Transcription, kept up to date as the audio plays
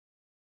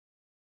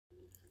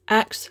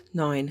Acts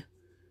 9.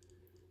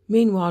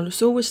 Meanwhile,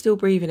 Saul was still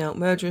breathing out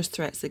murderous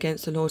threats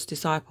against the Lord's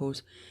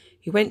disciples.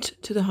 He went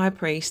to the high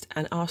priest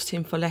and asked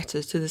him for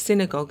letters to the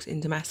synagogues in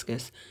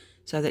Damascus,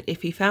 so that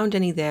if he found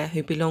any there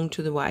who belonged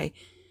to the way,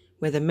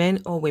 whether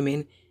men or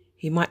women,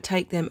 he might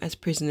take them as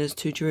prisoners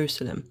to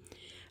Jerusalem.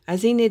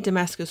 As he neared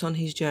Damascus on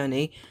his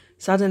journey,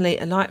 suddenly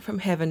a light from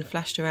heaven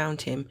flashed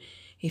around him.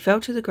 He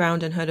fell to the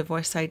ground and heard a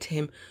voice say to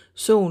him,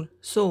 "Saul,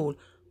 Saul,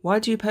 why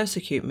do you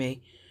persecute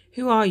me?"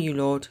 "Who are you,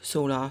 Lord?"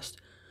 Saul asked.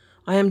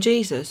 "I am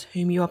Jesus,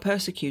 whom you are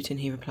persecuting,"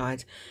 he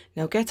replied.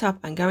 "Now get up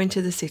and go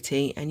into the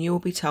city, and you will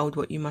be told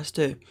what you must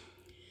do."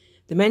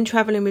 The men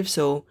travelling with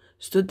Saul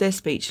stood there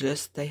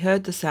speechless. They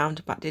heard the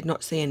sound, but did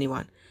not see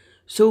anyone.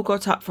 Saul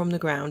got up from the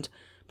ground,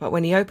 but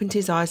when he opened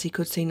his eyes he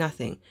could see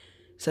nothing.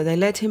 So they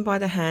led him by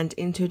the hand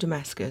into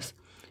Damascus.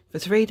 For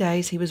 3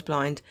 days he was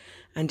blind,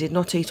 and did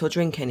not eat or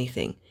drink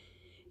anything.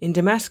 In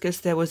Damascus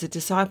there was a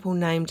disciple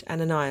named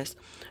Ananias.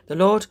 The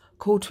Lord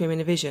called to him in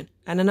a vision,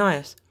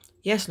 "Ananias."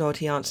 "Yes, Lord,"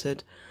 he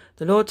answered.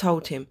 The Lord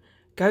told him,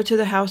 "Go to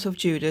the house of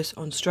Judas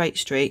on Straight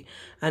Street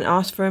and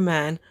ask for a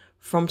man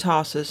from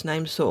Tarsus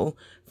named Saul,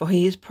 for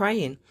he is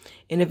praying.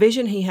 In a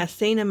vision he hath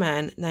seen a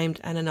man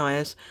named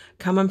Ananias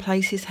come and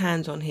place his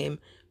hands on him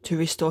to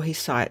restore his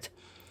sight."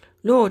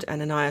 "Lord,"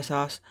 Ananias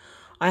asked,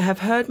 "I have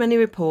heard many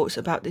reports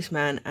about this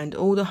man and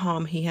all the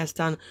harm he has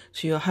done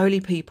to your holy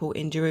people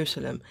in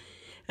Jerusalem,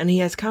 and he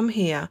has come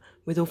here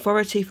with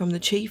authority from the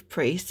chief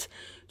priests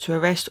to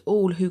arrest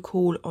all who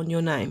call on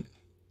your name."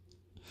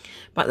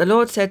 But the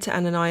Lord said to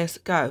Ananias,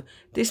 "Go,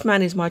 this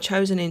man is my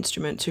chosen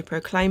instrument to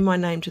proclaim my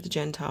name to the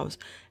Gentiles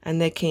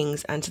and their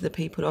kings and to the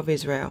people of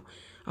Israel.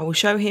 I will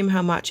show him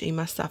how much he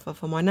must suffer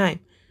for my name."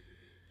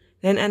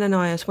 Then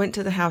Ananias went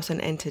to the house and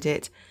entered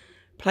it.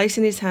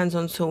 Placing his hands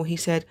on Saul, he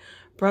said,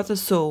 "Brother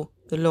Saul,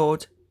 the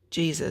Lord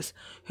Jesus,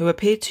 who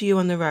appeared to you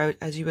on the road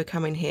as you were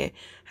coming here,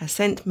 has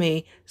sent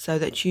me so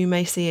that you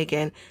may see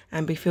again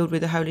and be filled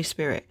with the Holy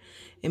Spirit."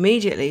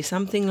 Immediately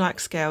something like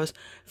scales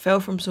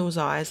fell from Saul's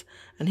eyes,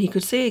 and he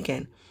could see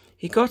again.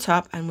 He got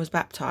up and was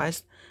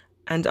baptized,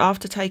 and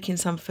after taking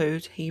some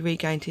food he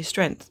regained his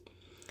strength.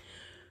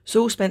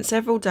 Saul spent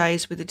several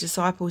days with the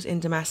disciples in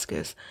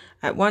Damascus.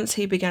 At once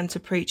he began to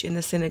preach in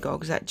the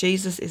synagogues that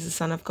Jesus is the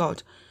Son of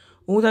God.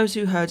 All those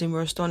who heard him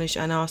were astonished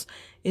and asked,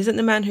 "Isn't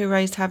the man who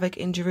raised havoc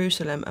in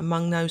Jerusalem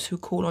among those who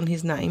call on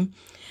his name?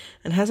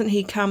 And hasn't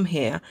he come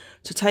here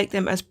to take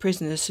them as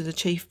prisoners to the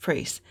chief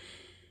priests?"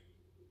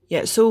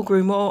 Yet Saul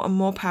grew more and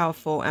more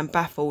powerful and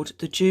baffled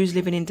the Jews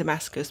living in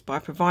Damascus by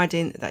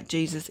proving that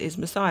Jesus is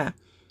Messiah.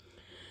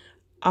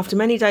 After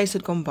many days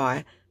had gone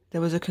by,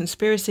 there was a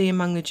conspiracy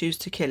among the Jews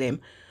to kill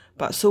him,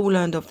 but Saul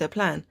learned of their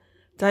plan.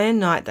 Day and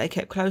night they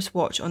kept close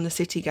watch on the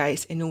city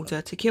gates in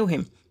order to kill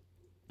him.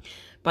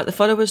 But the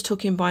followers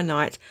took him by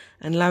night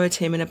and lowered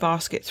him in a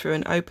basket through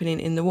an opening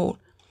in the wall.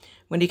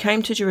 When he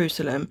came to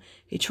Jerusalem,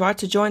 he tried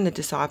to join the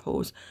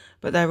disciples,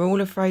 but they were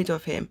all afraid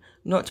of him,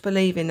 not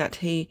believing that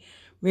he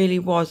really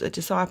was a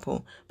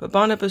disciple. But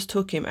Barnabas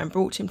took him and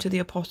brought him to the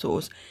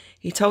apostles.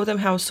 He told them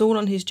how Saul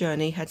on his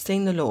journey had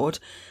seen the Lord,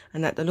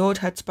 and that the Lord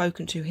had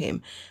spoken to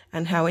him,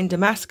 and how in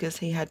Damascus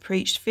he had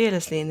preached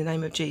fearlessly in the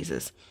name of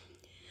Jesus.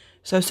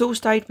 So Saul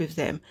stayed with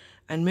them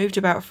and moved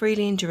about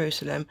freely in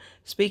Jerusalem,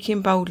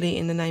 speaking boldly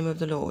in the name of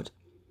the Lord.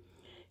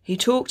 He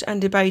talked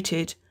and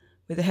debated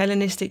with the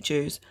Hellenistic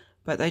Jews,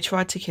 but they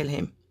tried to kill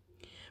him.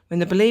 When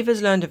the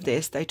believers learned of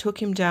this, they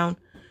took him down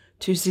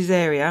to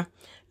Caesarea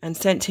and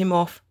sent him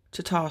off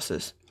to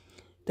Tarsus.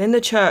 Then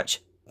the church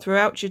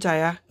throughout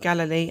Judea,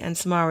 Galilee and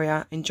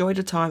Samaria enjoyed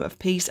a time of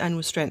peace and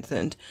was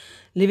strengthened.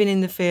 Living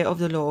in the fear of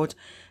the Lord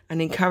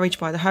and encouraged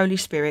by the Holy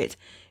Spirit,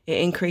 it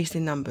increased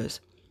in numbers.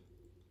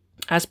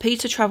 As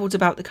Peter travelled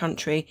about the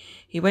country,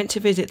 he went to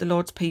visit the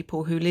Lord's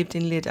people who lived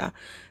in Lydda.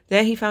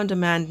 There he found a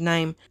man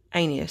named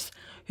Aeneas,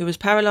 who was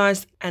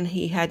paralysed, and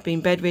he had been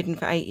bedridden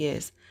for 8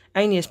 years.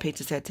 "Aeneas,"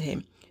 Peter said to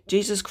him,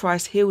 "Jesus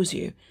Christ heals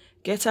you.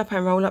 Get up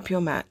and roll up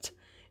your mat."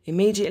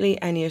 Immediately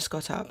Aeneas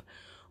got up.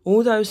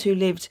 All those who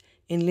lived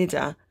in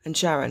Lydda and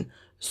Sharon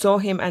saw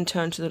him and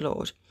turned to the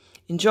Lord.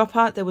 In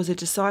Joppa there was a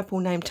disciple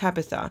named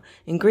Tabitha.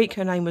 In Greek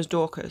her name was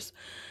Dorcas.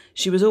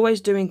 She was always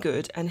doing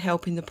good and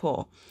helping the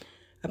poor.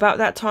 About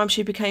that time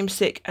she became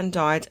sick and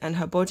died, and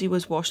her body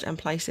was washed and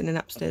placed in an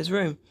upstairs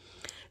room.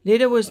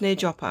 Lydda was near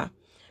Joppa.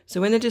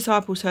 So when the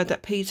disciples heard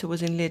that Peter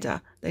was in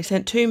Lydda, they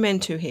sent 2 men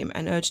to him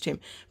and urged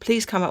him,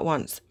 "Please come at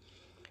once."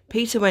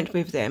 Peter went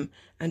with them,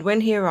 and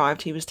when he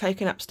arrived he was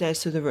taken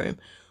upstairs to the room.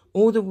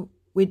 All the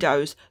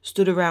widows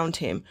stood around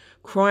him,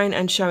 crying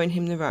and showing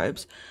him the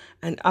robes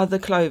and other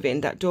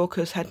clothing that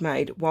Dorcas had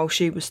made while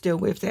she was still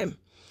with them.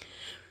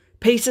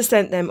 Peter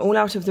sent them all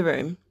out of the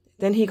room.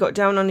 Then he got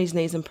down on his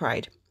knees and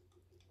prayed.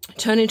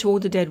 Turning to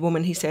the dead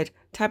woman, he said,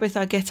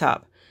 "Tabitha, get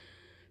up."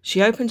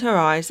 She opened her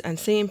eyes, and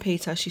seeing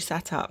Peter, she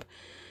sat up.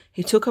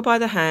 He took her by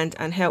the hand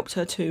and helped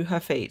her to her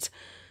feet.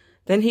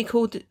 Then he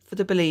called for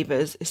the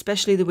believers,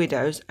 especially the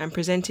widows, and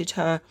presented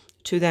her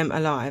to them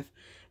alive.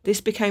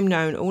 This became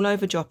known all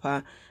over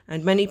Joppa,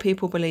 and many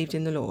people believed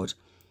in the Lord.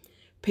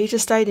 Peter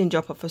stayed in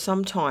Joppa for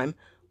some time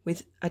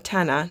with a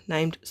tanner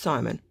named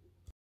Simon.